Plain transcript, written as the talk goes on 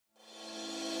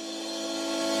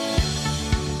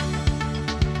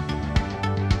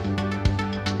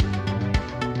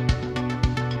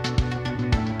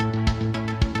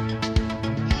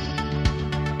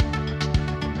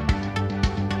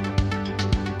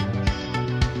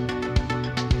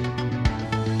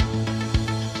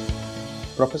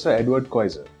Professor Edward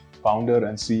Koiser, founder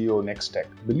and CEO of Nextech,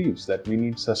 believes that we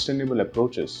need sustainable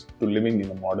approaches to living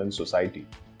in a modern society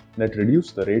that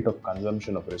reduce the rate of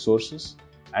consumption of resources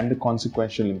and the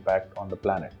consequential impact on the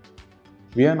planet.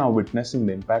 We are now witnessing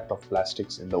the impact of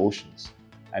plastics in the oceans,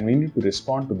 and we need to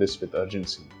respond to this with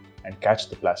urgency and catch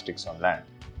the plastics on land.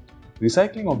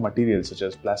 Recycling of materials such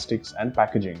as plastics and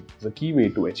packaging is a key way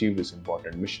to achieve this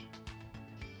important mission.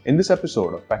 In this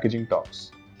episode of Packaging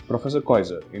Talks, Professor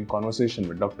Koiser, in conversation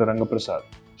with Dr. Rangaprasad,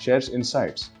 shares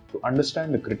insights to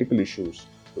understand the critical issues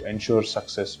to ensure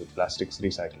success with plastics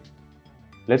recycling.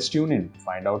 Let's tune in to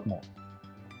find out more.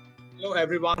 Hello,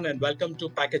 everyone, and welcome to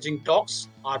Packaging Talks,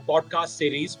 our podcast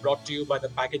series brought to you by the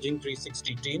Packaging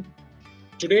 360 team.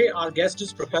 Today, our guest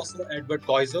is Professor Edward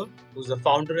Koiser, who's the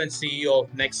founder and CEO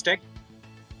of Nextech.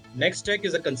 Nextech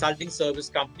is a consulting service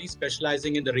company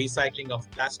specializing in the recycling of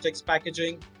plastics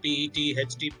packaging, PET,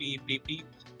 HDPE, PP,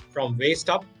 from waste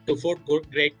up to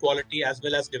food-grade quality, as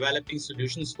well as developing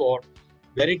solutions for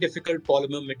very difficult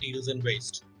polymer materials and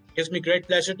waste. It gives me great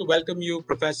pleasure to welcome you,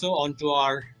 Professor, onto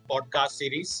our podcast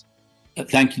series.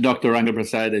 Thank you, Dr.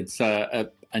 Rangaprasad. It's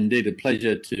indeed a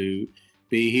pleasure to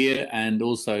be here and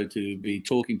also to be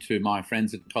talking to my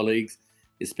friends and colleagues,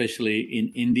 especially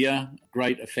in India.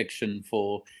 Great affection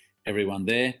for everyone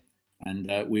there. And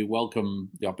we welcome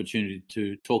the opportunity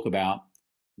to talk about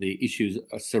the issues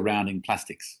surrounding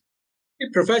plastics. Hey,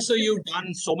 Professor, you've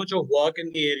done so much of work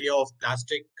in the area of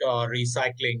plastic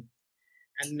recycling.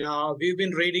 And we've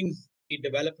been reading the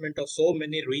development of so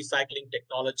many recycling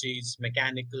technologies,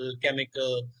 mechanical,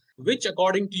 chemical, which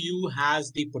according to you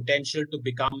has the potential to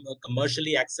become a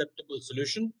commercially acceptable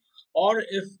solution? Or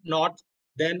if not,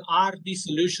 then are the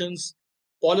solutions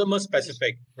polymer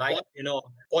specific, right?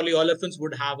 Polyolefins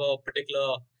would have a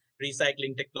particular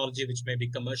recycling technology which may be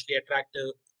commercially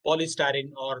attractive.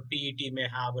 Polystyrene or PET may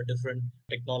have a different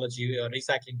technology,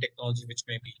 recycling technology which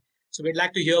may be. So we'd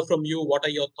like to hear from you. What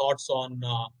are your thoughts on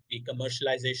the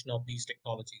commercialization of these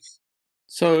technologies?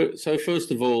 So first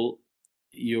of all,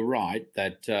 you're right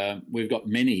that we've got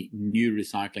many new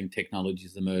recycling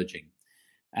technologies emerging.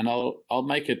 And I'll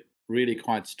make it really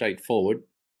quite straightforward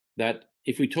that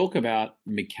if we talk about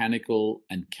mechanical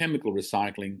and chemical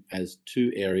recycling as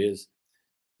two areas,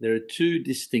 there are two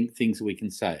distinct things we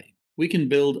can say. We can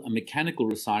build a mechanical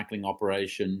recycling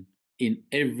operation in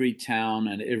every town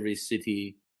and every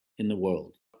city in the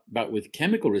world. But with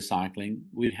chemical recycling,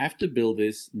 we'd have to build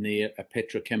this near a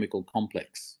petrochemical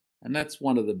complex. And that's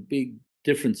one of the big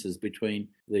differences between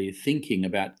the thinking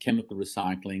about chemical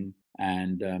recycling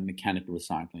and mechanical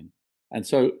recycling. And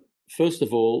so, first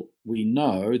of all, we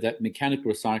know that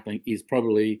mechanical recycling is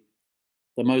probably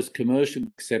the most commercially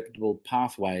acceptable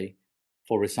pathway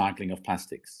for recycling of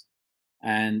plastics.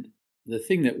 And the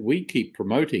thing that we keep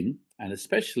promoting, and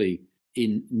especially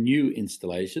in new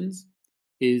installations,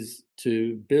 is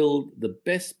to build the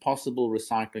best possible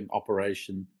recycling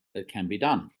operation that can be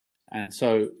done. And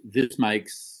so this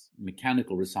makes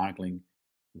mechanical recycling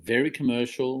very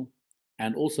commercial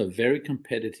and also very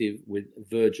competitive with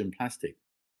virgin plastic.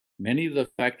 Many of the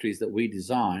factories that we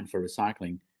design for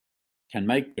recycling can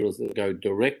make materials that go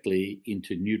directly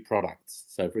into new products.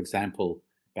 So, for example,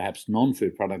 perhaps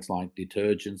non-food products like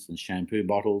detergents and shampoo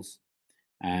bottles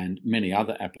and many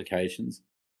other applications.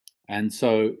 And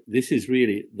so this is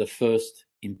really the first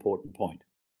important point.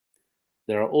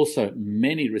 There are also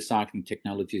many recycling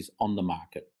technologies on the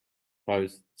market,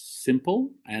 both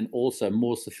simple and also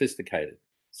more sophisticated.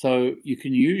 So you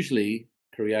can usually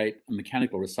create a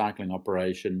mechanical recycling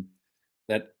operation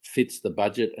that fits the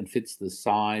budget and fits the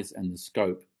size and the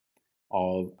scope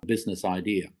of a business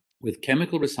idea. With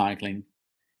chemical recycling,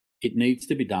 it needs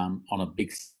to be done on a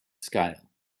big scale.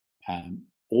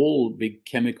 All big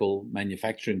chemical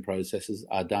manufacturing processes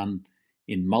are done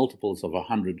in multiples of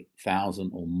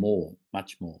 100,000 or more,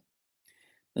 much more.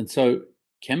 And so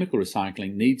chemical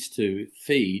recycling needs to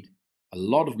feed a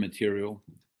lot of material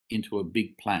into a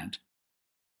big plant.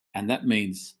 And that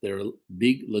means there are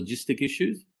big logistic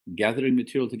issues, gathering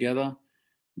material together,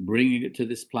 bringing it to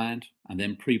this plant, and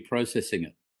then pre-processing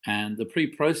it. And the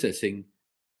pre-processing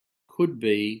could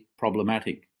be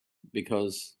problematic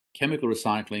because chemical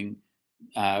recycling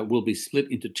will be split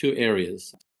into two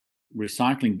areas.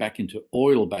 Recycling back into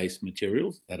oil-based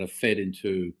materials that are fed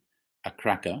into a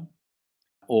cracker,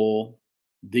 or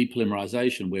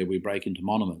depolymerization where we break into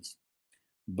monomers.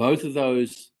 Both of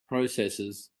those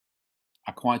processes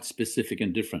are quite specific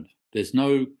and different. There's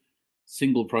no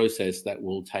single process that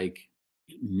will take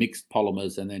mixed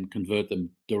polymers and then convert them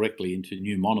directly into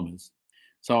new monomers.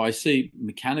 So I see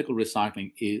mechanical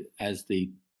recycling as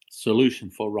the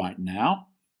solution for right now.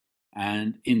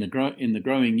 And in the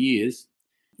growing years,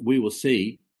 we will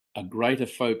see a greater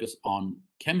focus on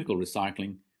chemical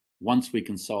recycling once we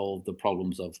can solve the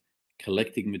problems of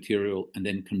collecting material and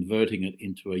then converting it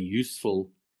into a useful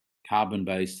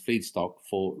carbon-based feedstock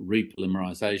for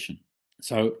repolymerization.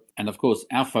 So, and of course,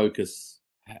 our focus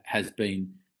has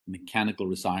been mechanical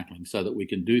recycling so that we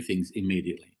can do things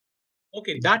immediately.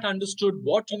 Okay, that understood.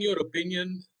 What, in your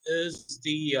opinion, is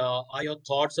are your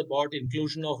thoughts about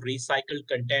inclusion of recycled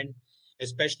content,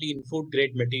 especially in food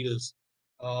grade materials?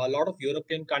 A lot of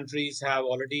European countries have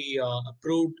already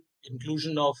approved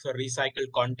inclusion of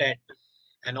recycled content,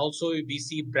 and also we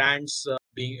see brands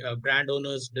being brand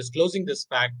owners disclosing this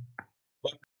fact.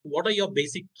 But what are your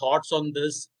basic thoughts on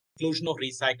this inclusion of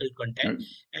recycled content?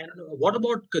 And what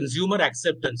about consumer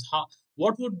acceptance?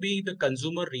 What would be the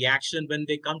consumer reaction when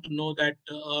they come to know that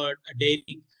a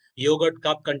dairy yogurt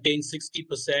cup contains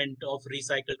 60% of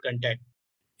recycled content?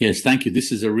 Yes, thank you.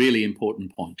 This is a really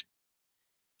important point.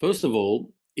 First of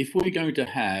all, if we're going to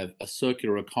have a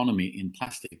circular economy in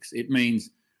plastics, it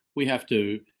means we have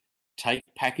to take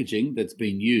packaging that's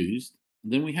been used,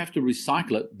 and then we have to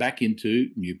recycle it back into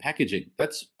new packaging.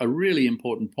 That's a really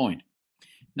important point.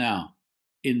 Now,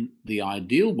 in the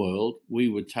ideal world, we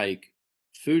would take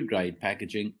food grade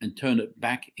packaging and turn it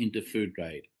back into food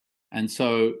grade. And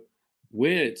so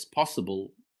where it's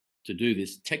possible to do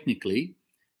this technically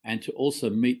and to also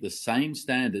meet the same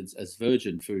standards as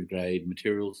virgin food grade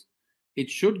materials, it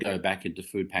should go back into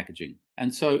food packaging.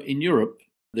 And so in Europe,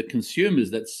 the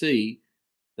consumers that see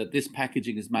that this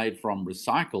packaging is made from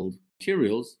recycled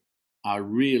materials are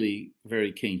really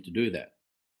very keen to do that.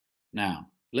 Now,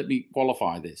 let me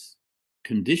qualify this.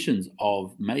 Conditions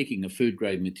of making a food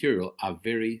grade material are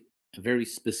very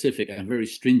specific and very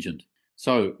stringent.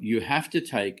 So you have to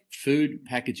take food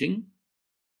packaging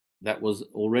that was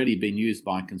already been used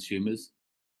by consumers,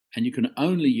 and you can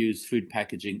only use food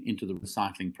packaging into the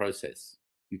recycling process.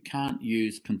 You can't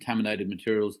use contaminated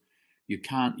materials. You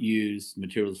can't use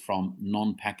materials from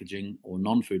non-packaging or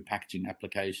non-food packaging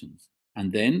applications.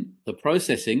 And then the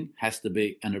processing has to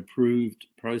be an approved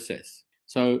process.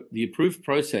 So the approved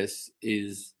process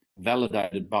is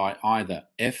validated by either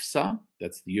EFSA,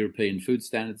 that's the European Food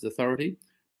Standards Authority,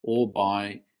 or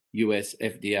by US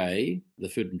FDA, the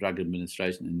Food and Drug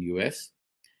Administration in the US.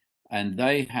 And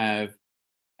they have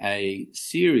a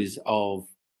series of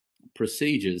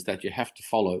procedures that you have to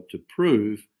follow to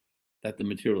prove that the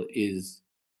material is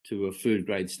to a food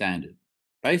grade standard.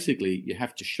 Basically, you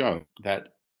have to show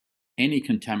that any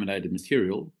contaminated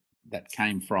material that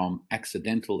came from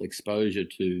accidental exposure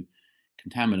to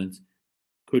contaminants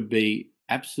could be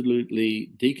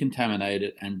absolutely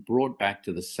decontaminated and brought back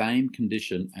to the same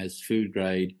condition as food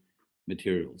grade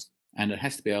materials. And it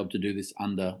has to be able to do this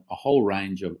under a whole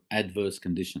range of adverse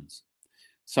conditions.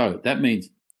 So that means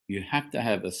you have to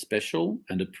have a special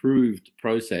and approved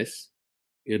process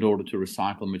in order to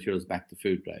recycle materials back to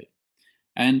food grade.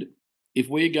 And if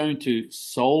we're going to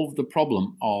solve the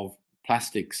problem of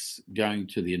plastics going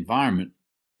to the environment,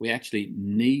 we actually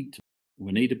need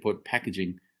to put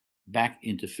packaging back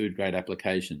into food grade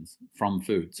applications from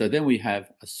food. So then we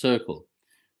have a circle.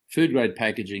 Food grade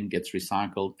packaging gets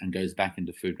recycled and goes back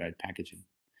into food grade packaging.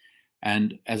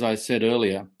 And as I said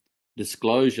earlier,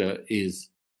 disclosure is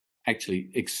actually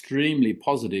extremely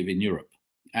positive in Europe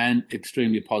and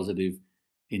extremely positive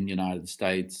in the United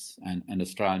States and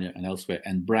Australia and elsewhere.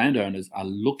 And brand owners are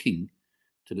looking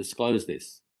to disclose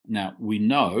this. Now, we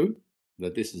know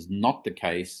that this is not the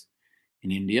case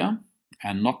in India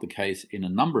and not the case in a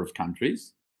number of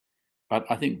countries, but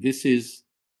I think this is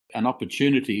an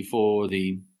opportunity for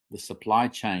the supply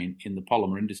chain in the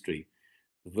polymer industry,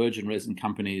 the virgin resin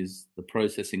companies, the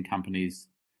processing companies,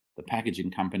 the packaging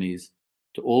companies,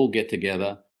 to all get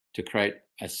together to create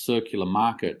a circular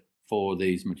market for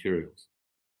these materials.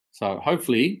 So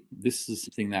hopefully this is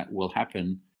something that will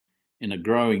happen in a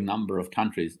growing number of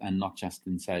countries and not just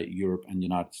in, say, Europe and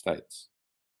United States.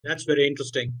 That's very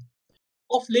interesting.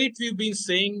 Of late, we've been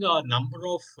seeing a number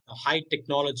of high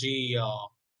technology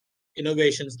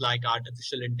innovations like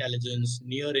artificial intelligence,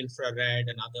 near infrared,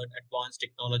 and other advanced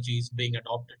technologies being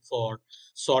adopted for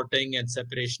sorting and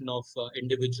separation of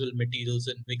individual materials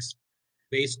and mixed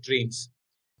waste streams.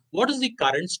 What is the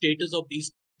current status of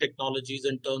these technologies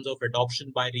in terms of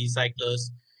adoption by recyclers?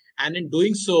 And in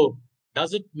doing so,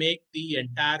 does it make the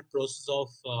entire process of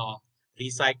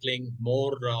recycling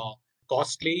more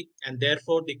costly, and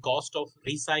therefore the cost of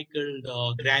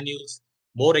recycled granules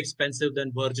more expensive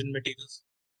than virgin materials?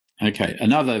 Okay,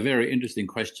 another very interesting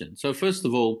question. So first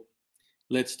of all,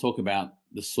 let's talk about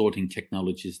the sorting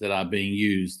technologies that are being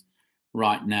used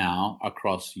right now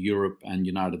across Europe and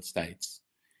United States.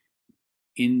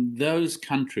 in those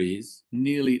countries,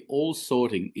 nearly all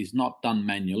sorting is not done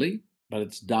manually, but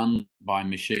it's done by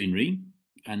machinery.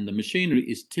 And the machinery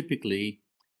is typically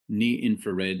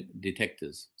near-infrared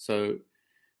detectors. So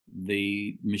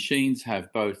the machines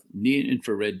have both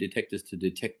near-infrared detectors to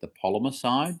detect the polymer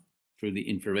side through the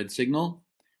infrared signal,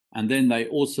 and then they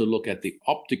also look at the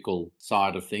optical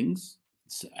side of things,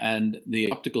 and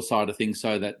the optical side of things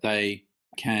so that they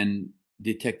can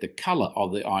detect the color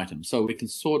of the item. So we can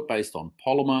sort based on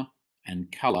polymer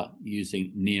and color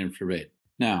using near-infrared.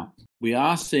 Now, we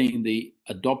are seeing the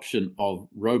adoption of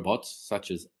robots,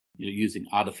 such as using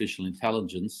artificial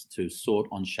intelligence to sort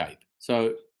on shape.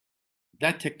 So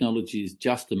that technology is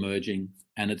just emerging,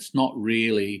 and it's not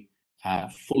really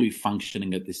fully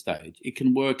functioning at this stage. It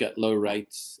can work at low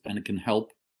rates and it can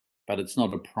help, but it's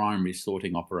not a primary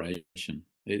sorting operation.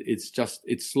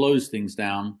 It slows things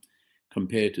down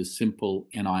compared to simple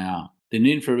NIR. The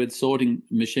near-infrared sorting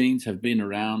machines have been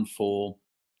around for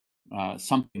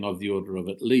something of the order of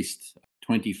at least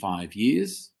 25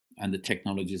 years, and the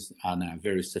technologies are now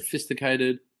very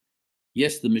sophisticated.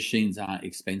 Yes, the machines are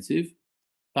expensive,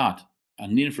 but a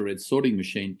near-infrared sorting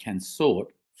machine can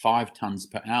sort 5 tons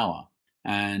per hour.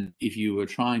 And if you were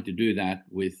trying to do that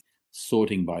with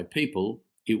sorting by people,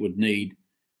 it would need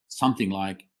something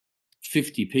like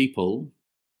 50 people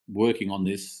working on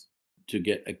this to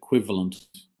get equivalent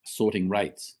sorting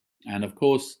rates. And of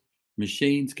course,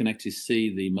 machines can actually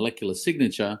see the molecular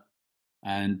signature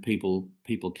and people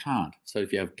can't. So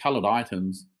if you have colored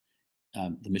items,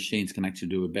 the machines can actually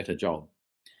do a better job.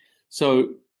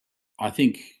 So I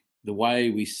think the way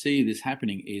we see this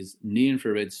happening is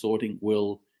near-infrared sorting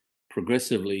will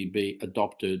progressively be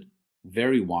adopted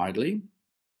very widely,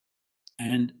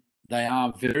 and they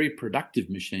are very productive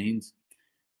machines,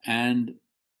 and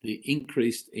the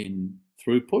increase in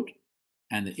throughput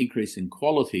and the increase in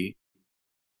quality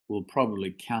will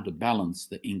probably counterbalance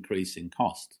the increase in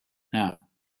cost. Now,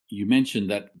 you mentioned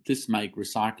that this make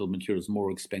recycled materials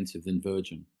more expensive than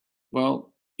virgin.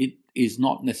 Well, it is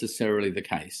not necessarily the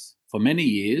case. For many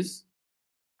years,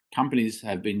 companies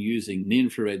have been using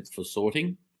near-infrared for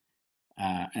sorting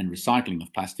and recycling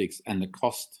of plastics, and the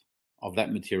cost of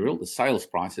that material, the sales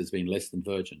price, has been less than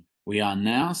virgin. We are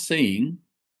now seeing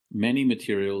many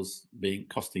materials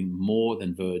costing more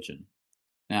than virgin.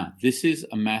 Now, this is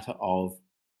a matter of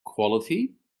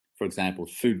quality. For example,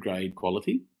 food grade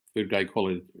quality. Food grade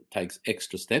quality takes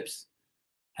extra steps,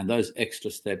 and those extra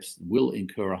steps will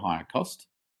incur a higher cost.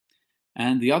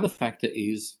 And the other factor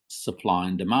is supply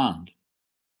and demand.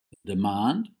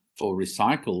 Demand for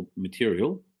recycled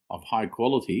material of high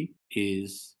quality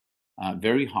is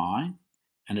very high,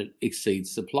 and it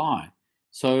exceeds supply.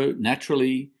 So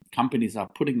naturally, companies are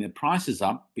putting their prices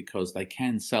up because they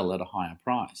can sell at a higher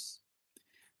price.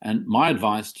 And my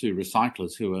advice to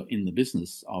recyclers who are in the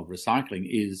business of recycling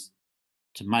is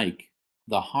to make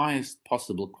the highest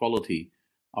possible quality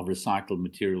of recycled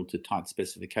material to tight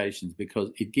specifications,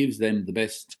 because it gives them the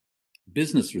best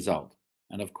business result.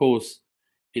 And of course,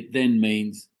 it then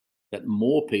means that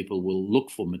more people will look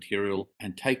for material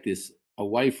and take this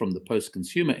away from the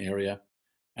post-consumer area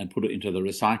and put it into the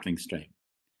recycling stream.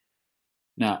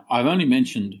 Now, I've only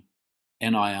mentioned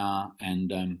NIR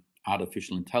and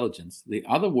artificial intelligence. The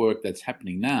other work that's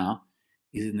happening now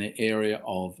is in the area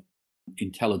of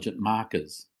intelligent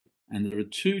markers. And there are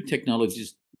two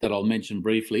technologies that I'll mention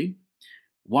briefly.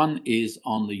 One is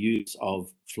on the use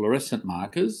of fluorescent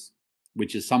markers,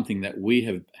 which is something that we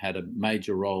have had a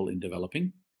major role in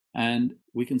developing. And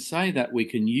we can say that we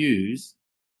can use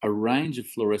a range of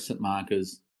fluorescent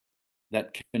markers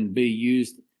that can be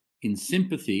used in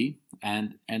sympathy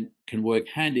and can work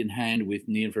hand in hand with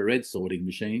near-infrared sorting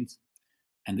machines.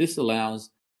 And this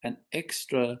allows an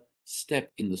extra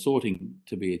step in the sorting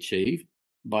to be achieved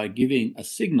by giving a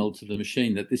signal to the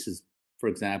machine that this is, for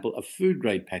example, a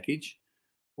food-grade package,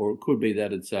 or it could be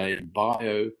that it's a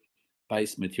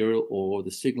bio-based material, or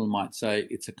the signal might say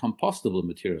it's a compostable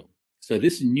material. So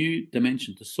this new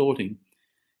dimension to sorting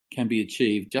can be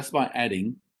achieved just by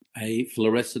adding a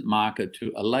fluorescent marker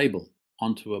to a label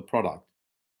onto a product,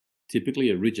 typically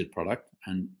a rigid product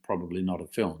and probably not a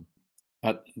film.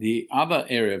 But the other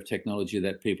area of technology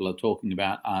that people are talking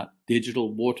about are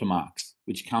digital watermarks,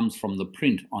 which comes from the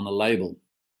print on a label.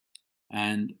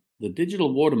 And the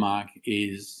digital watermark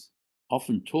is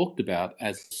often talked about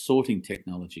as sorting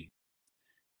technology.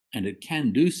 And it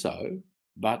can do so,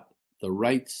 but the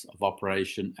rates of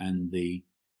operation and the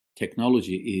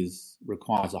technology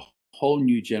requires a whole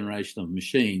new generation of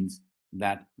machines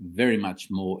that very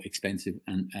much more expensive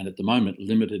and at the moment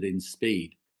limited in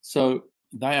speed. So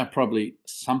they are probably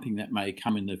something that may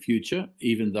come in the future,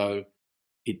 even though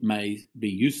it may be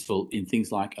useful in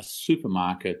things like a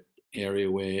supermarket area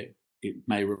where it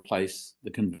may replace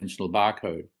the conventional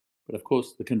barcode. But of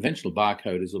course, the conventional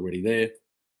barcode is already there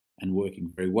and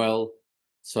working very well.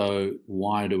 So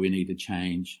why do we need to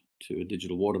change to a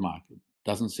digital watermark? It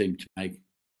doesn't seem to make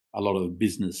a lot of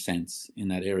business sense in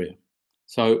that area.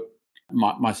 So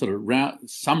my sort of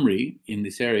summary in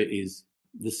this area is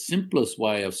the simplest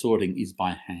way of sorting is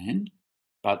by hand,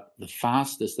 but the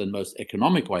fastest and most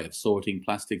economic way of sorting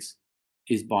plastics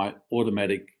is by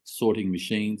automatic sorting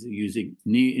machines using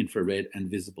near infrared and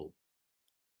visible.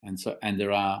 And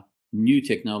there are new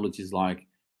technologies like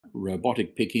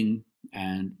robotic picking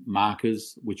and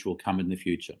markers, which will come in the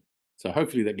future. So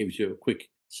hopefully that gives you a quick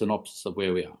synopsis of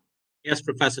where we are. Yes,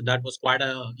 Professor, that was quite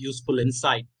a useful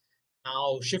insight.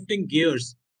 Now, shifting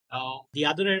gears, the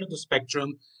other end of the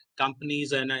spectrum,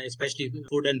 companies and especially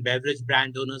food and beverage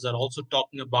brand owners are also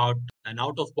talking about an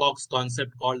out of box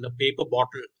concept called the paper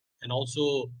bottle. And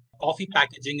also, coffee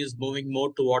packaging is moving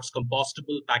more towards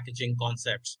compostable packaging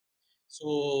concepts.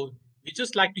 So, we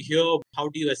just like to hear how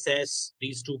do you assess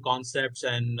these two concepts,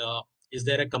 and is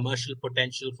there a commercial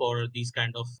potential for these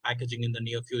kind of packaging in the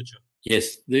near future?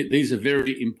 Yes, these are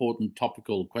very important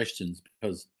topical questions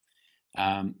because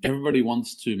everybody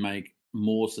wants to make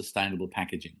more sustainable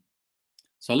packaging.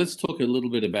 So let's talk a little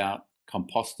bit about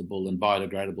compostable and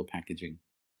biodegradable packaging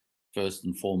first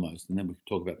and foremost, and then we can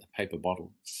talk about the paper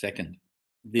bottle second.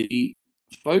 The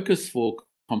focus for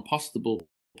compostable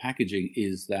packaging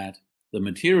is that the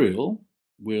material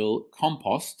will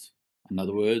compost. In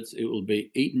other words, it will be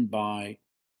eaten by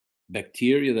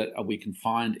bacteria that we can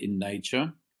find in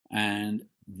nature, and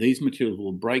these materials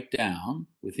will break down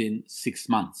within 6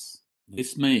 months.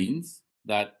 This means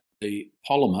that the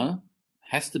polymer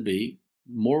has to be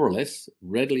more or less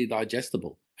readily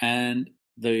digestible. And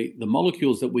the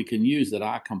molecules that we can use that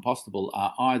are compostable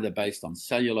are either based on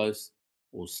cellulose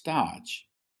or starch.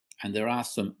 And there are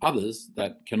some others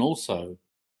that can also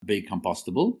be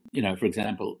compostable. You know, for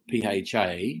example,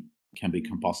 PHA can be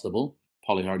compostable,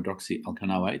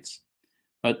 polyhydroxyalkanoates.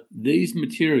 But these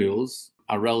materials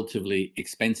are relatively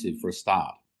expensive for a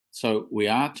start. So we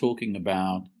are talking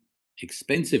about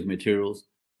expensive materials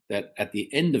that at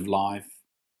the end of life,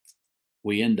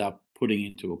 we end up putting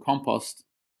into a compost.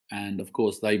 And of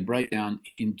course, they break down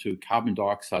into carbon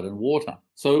dioxide and water.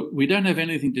 So we don't have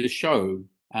anything to show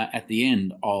at the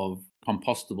end of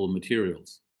compostable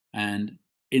materials. And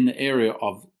in the area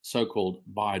of so-called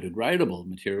biodegradable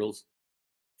materials,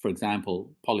 for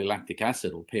example, polylactic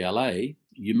acid or PLA,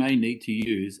 you may need to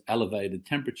use elevated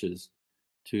temperatures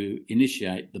to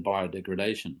initiate the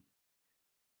biodegradation.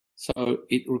 So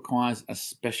it requires a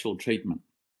special treatment.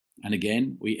 And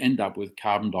again, we end up with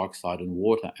carbon dioxide and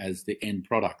water as the end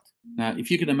product. Now, if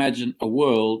you can imagine a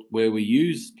world where we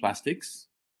use plastics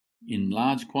in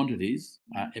large quantities,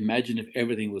 imagine if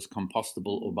everything was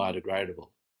compostable or biodegradable.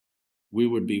 We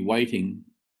would be waiting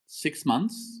 6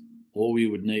 months, or we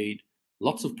would need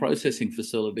lots of processing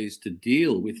facilities to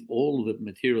deal with all of the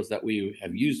materials that we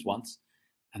have used once.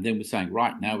 And then we're saying,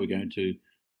 right, now we're going to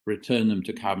return them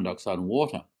to carbon dioxide and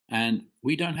water. And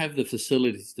we don't have the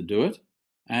facilities to do it.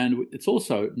 And it's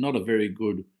also not a very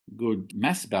good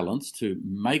mass balance to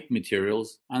make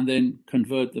materials and then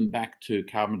convert them back to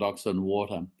carbon dioxide and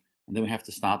water. And then we have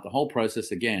to start the whole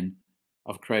process again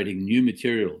of creating new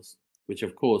materials, which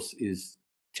of course is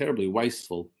terribly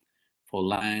wasteful for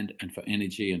land and for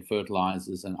energy and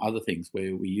fertilizers and other things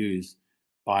where we use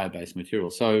bio-based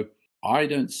materials. So I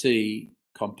don't see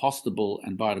compostable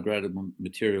and biodegradable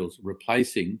materials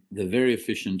replacing the very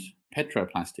efficient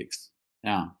petroplastics.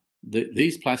 Now,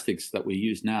 these plastics that we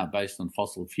use now based on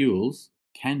fossil fuels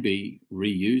can be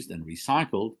reused and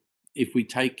recycled if we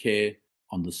take care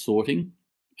on the sorting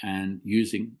and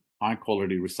using high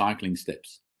quality recycling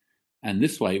steps. And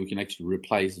this way we can actually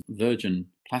replace virgin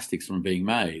plastics from being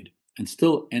made and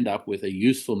still end up with a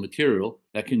useful material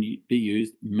that can be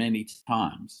used many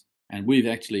times. And we've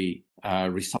actually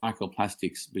recycled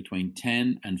plastics between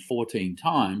 10 and 14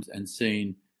 times and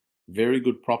seen very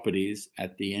good properties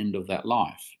at the end of that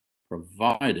life,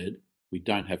 provided we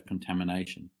don't have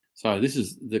contamination. So this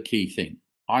is the key thing.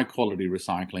 High quality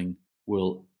recycling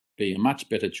will be a much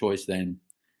better choice than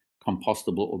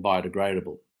compostable or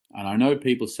biodegradable. And I know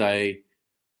people say,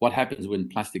 what happens when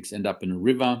plastics end up in a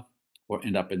river or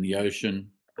end up in the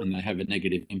ocean and they have a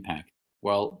negative impact?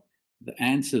 Well, the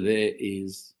answer there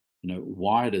is,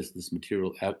 why does this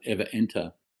material ever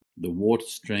enter the water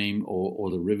stream or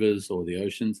the rivers or the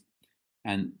oceans?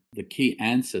 And the key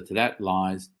answer to that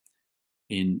lies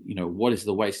in, what is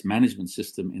the waste management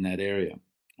system in that area?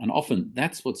 And often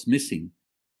that's what's missing,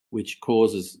 which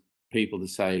causes people to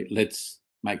say, let's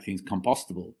make things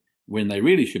compostable, when they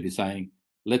really should be saying,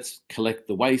 let's collect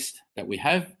the waste that we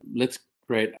have, let's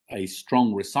create a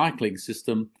strong recycling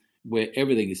system where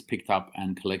everything is picked up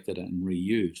and collected and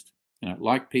reused.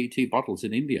 Like PET bottles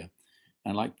in India,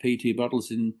 and like PET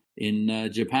bottles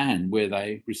in Japan, where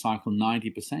they recycle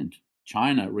 90%.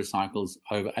 China recycles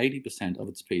over 80% of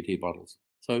its PET bottles.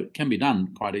 So it can be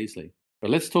done quite easily. But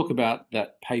let's talk about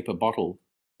that paper bottle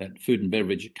that food and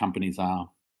beverage companies are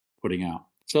putting out.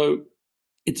 So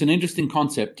it's an interesting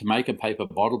concept to make a paper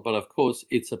bottle, but of course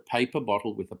it's a paper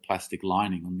bottle with a plastic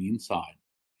lining on the inside.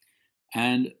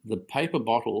 And the paper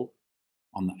bottle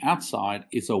on the outside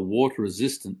is a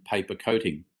water-resistant paper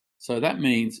coating. So that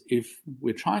means if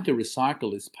we're trying to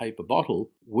recycle this paper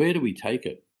bottle, where do we take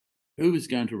it? Who is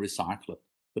going to recycle it?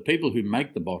 The people who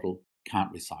make the bottle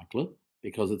can't recycle it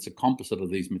because it's a composite of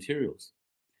these materials.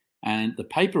 And the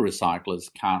paper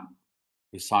recyclers can't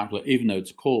recycle it, even though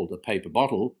it's called a paper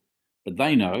bottle, but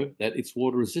they know that it's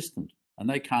water-resistant and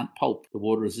they can't pulp the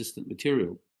water-resistant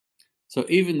material. So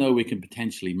even though we can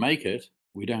potentially make it,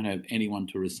 we don't have anyone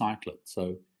to recycle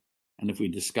it. And if we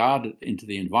discard it into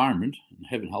the environment, and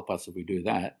heaven help us if we do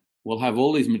that, we'll have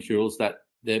all these materials that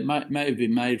they may have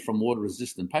been made from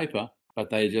water-resistant paper, but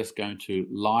they're just going to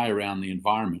lie around the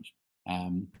environment,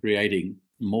 creating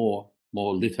more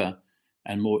litter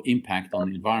and more impact on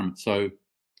the environment. So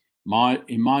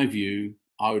in my view,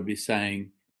 I would be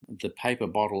saying the paper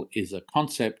bottle is a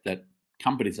concept that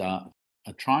companies are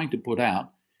trying to put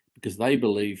out because they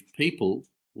believe people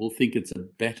will think it's a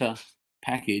better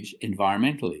package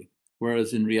environmentally,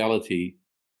 whereas in reality,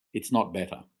 it's not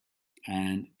better.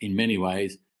 And in many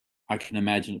ways, I can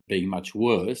imagine it being much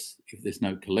worse if there's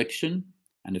no collection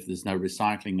and if there's no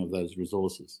recycling of those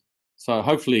resources. So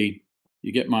hopefully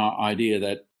you get my idea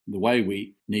that the way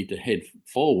we need to head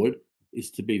forward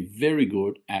is to be very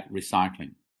good at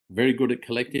recycling, very good at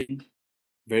collecting,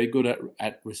 very good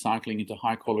at recycling into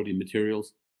high quality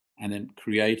materials, and then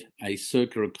create a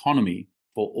circular economy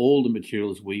for all the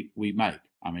materials we make.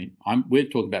 I mean, we're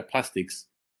talking about plastics,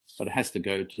 but it has to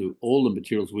go to all the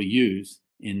materials we use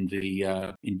in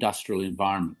the industrial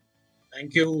environment.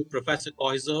 Thank you, Professor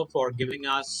Koiser, for giving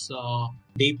us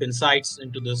deep insights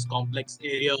into this complex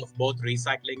area of both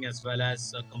recycling as well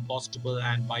as compostable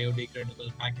and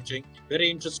biodegradable packaging. Very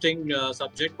interesting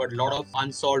subject, but a lot of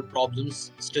unsolved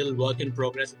problems, still work in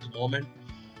progress at the moment.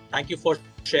 Thank you for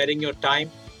sharing your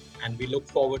time, and we look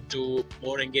forward to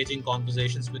more engaging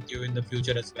conversations with you in the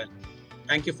future as well.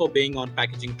 Thank you for being on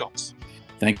Packaging Talks.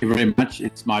 Thank you very much.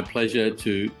 It's my pleasure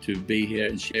to be here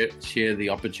and share the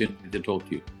opportunity to talk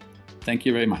to you. Thank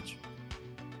you very much.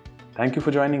 Thank you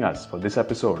for joining us for this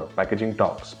episode of Packaging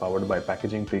Talks powered by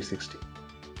Packaging 360.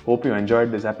 Hope you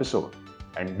enjoyed this episode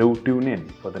and do tune in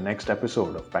for the next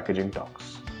episode of Packaging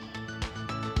Talks.